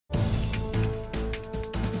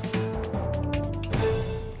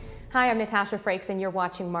Hi, I'm Natasha Frakes, and you're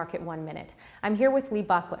watching Market 1 Minute. I'm here with Lee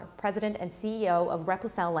Buckler, President and CEO of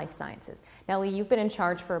RepliCel Life Sciences. Now, Lee, you've been in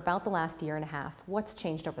charge for about the last year and a half. What's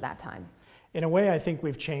changed over that time? In a way, I think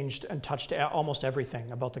we've changed and touched almost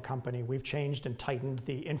everything about the company. We've changed and tightened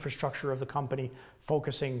the infrastructure of the company,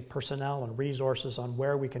 focusing personnel and resources on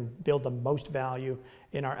where we can build the most value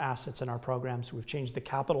in our assets and our programs. We've changed the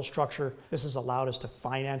capital structure. This has allowed us to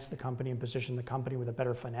finance the company and position the company with a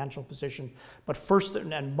better financial position. But first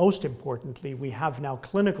and most importantly, we have now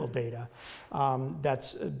clinical data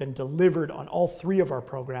that's been delivered on all three of our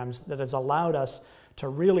programs that has allowed us to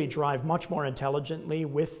really drive much more intelligently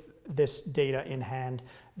with this data in hand,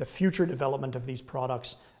 the future development of these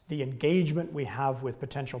products, the engagement we have with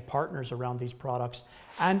potential partners around these products,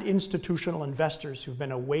 and institutional investors who've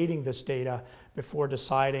been awaiting this data before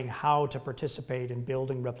deciding how to participate in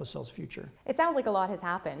building RepliCel's future. It sounds like a lot has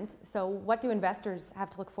happened. So what do investors have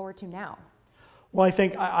to look forward to now? Well, I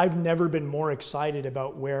think I've never been more excited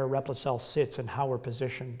about where RepliCel sits and how we're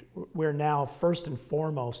positioned. We're now first and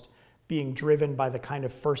foremost being driven by the kind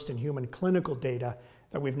of first-in-human clinical data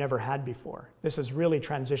that we've never had before. This has really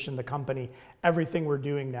transitioned the company. Everything we're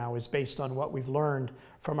doing now is based on what we've learned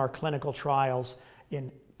from our clinical trials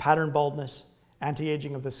in pattern baldness,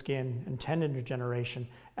 anti-aging of the skin, and tendon degeneration,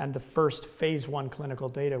 and the first phase 1 clinical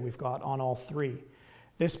data we've got on all three.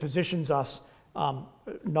 This positions us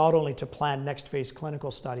not only to plan next phase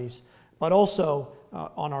clinical studies, but also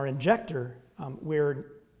on our injector,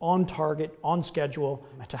 we're on target, on schedule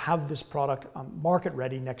to have this product market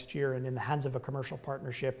ready next year and in the hands of a commercial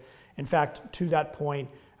partnership. In fact, to that point,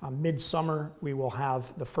 mid-summer, we will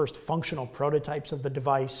have the first functional prototypes of the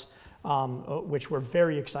device, which we're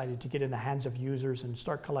very excited to get in the hands of users and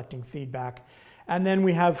start collecting feedback. And then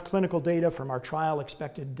we have clinical data from our trial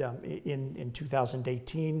expected in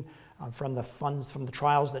 2018 from the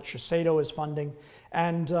trials that Shiseido is funding.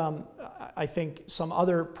 And I think some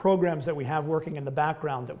other programs that we have working in the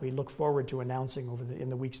background that we look forward to announcing in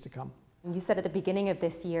the weeks to come. You said at the beginning of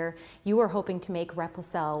this year, you were hoping to make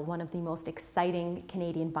RepliCel one of the most exciting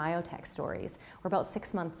Canadian biotech stories. We're about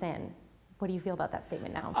 6 months in. What do you feel about that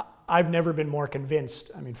statement now? I've never been more convinced.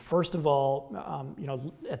 I mean, first of all,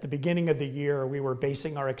 at the beginning of the year, we were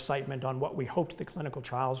basing our excitement on what we hoped the clinical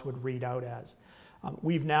trials would read out as.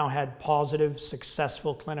 We've now had positive,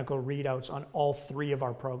 successful clinical readouts on all three of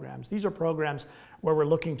our programs. These are programs where we're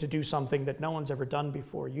looking to do something that no one's ever done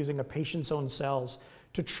before, using a patient's own cells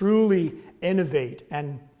to truly innovate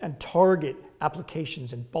and target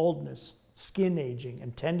applications in baldness, skin aging,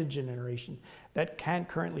 and tendon degeneration that can't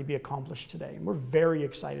currently be accomplished today. And we're very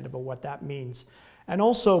excited about what that means. And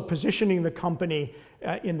also positioning the company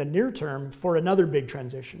in the near term for another big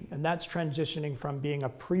transition. And that's transitioning from being a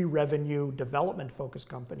pre-revenue development focused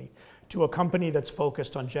company to a company that's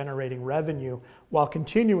focused on generating revenue while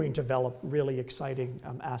continuing to develop really exciting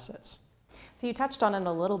assets. So you touched on it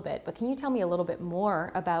a little bit, but can you tell me a little bit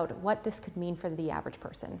more about what this could mean for the average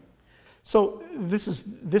person? So this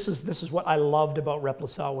is what I loved about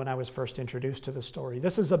RepliCel when I was first introduced to the story.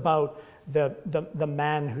 This is about the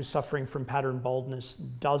man who's suffering from pattern baldness,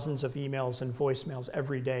 dozens of emails and voicemails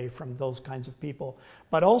every day from those kinds of people,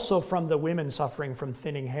 but also from the women suffering from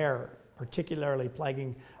thinning hair, particularly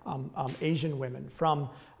plaguing Asian women, from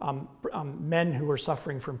men who are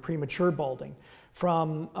suffering from premature balding,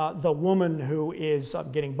 from the woman who is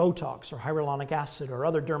getting Botox or hyaluronic acid or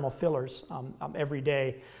other dermal fillers every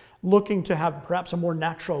day, looking to have perhaps a more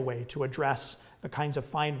natural way to address the kinds of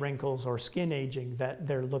fine wrinkles or skin aging that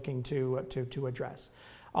they're looking to address.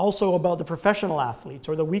 Also about the professional athletes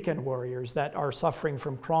or the weekend warriors that are suffering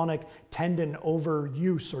from chronic tendon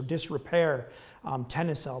overuse or disrepair,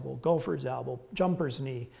 tennis elbow, golfer's elbow, jumper's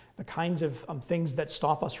knee, the kinds of things that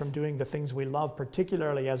stop us from doing the things we love,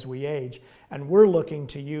 particularly as we age. And we're looking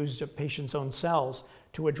to use the patient's own cells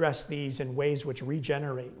to address these in ways which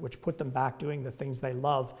regenerate, which put them back doing the things they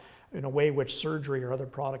love in a way which surgery or other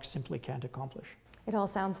products simply can't accomplish. It all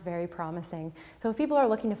sounds very promising. So if people are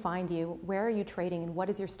looking to find you, where are you trading and what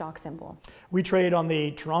is your stock symbol? We trade on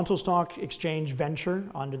the Toronto Stock Exchange Venture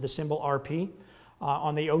under the symbol RP,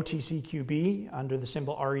 on the OTCQB under the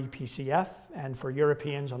symbol REPCF, and for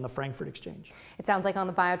Europeans on the Frankfurt Exchange. It sounds like on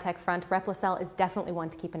the biotech front, RepliCel is definitely one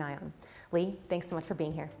to keep an eye on. Lee, thanks so much for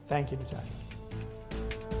being here. Thank you, Natasha.